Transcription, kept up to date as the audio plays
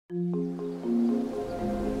And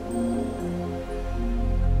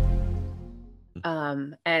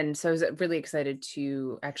so I was really excited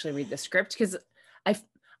to actually read the script because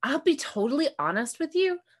I'll be totally honest with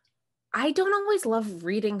you. I don't always love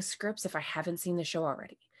reading scripts if I haven't seen the show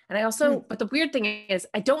already. And I also, but the weird thing is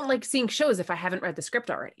I don't like seeing shows if I haven't read the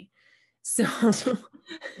script already. So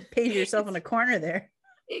paid yourself in a corner there.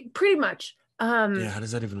 Pretty much. Yeah, how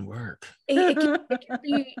does that even work? It can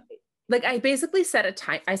be like I basically set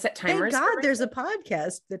timers. Thank God there's a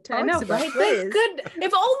podcast that talks I know, about right? plays. Thank good.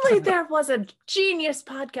 If only there was a genius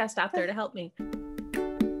podcast out there to help me.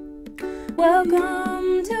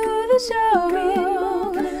 Welcome to the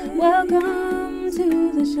show. Welcome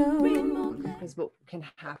to the show. Because what can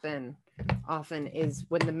happen often is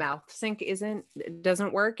when the mouth sync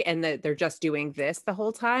doesn't work, and they're just doing this the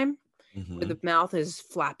whole time, where the mouth is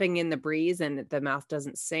flapping in the breeze and the mouth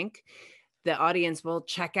doesn't sync. The audience will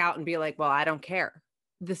check out and be like, well, I don't care.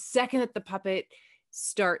 The second that the puppet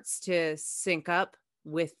starts to sync up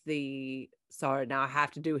with sorry, now I have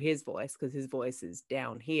to do his voice because his voice is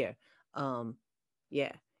down here.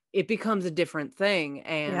 It becomes a different thing,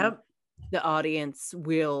 and the audience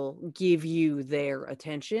will give you their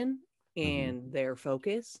attention and their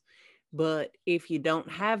focus. But if you don't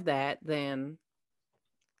have that, then,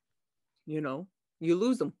 you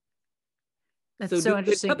lose them. That's so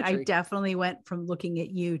interesting. I definitely went from looking at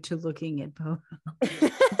you to looking at Bo.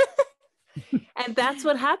 And that's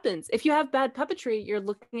what happens. If you have bad puppetry, you're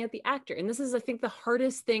looking at the actor. And this is, I think, the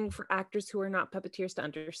hardest thing for actors who are not puppeteers to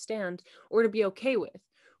understand or to be okay with,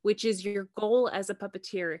 which is your goal as a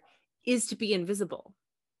puppeteer is to be invisible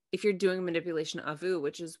if you're doing manipulation à vue,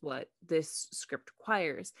 which is what this script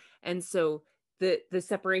requires. And so the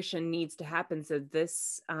separation needs to happen. So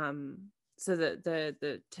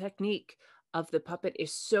the technique of the puppet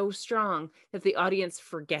is so strong that the audience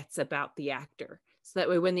forgets about the actor. So that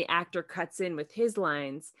way, when the actor cuts in with his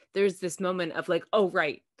lines, there's this moment of like, oh,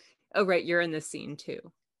 right, you're in this scene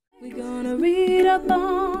too. We're gonna read up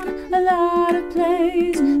on a lot of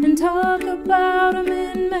plays and talk about them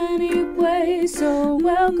in many ways. So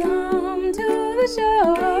welcome to the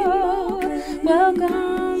show.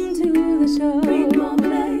 Welcome to the show. Read more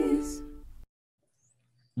plays.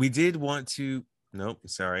 We did want to... Nope,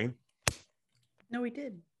 sorry. No, we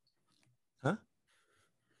did. Huh?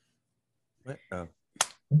 What? Oh.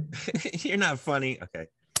 You're not funny. Okay.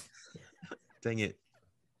 Dang it.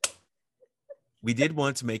 We did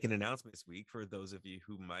want to make an announcement this week for those of you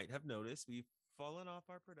who might have noticed we've fallen off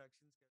our production schedule.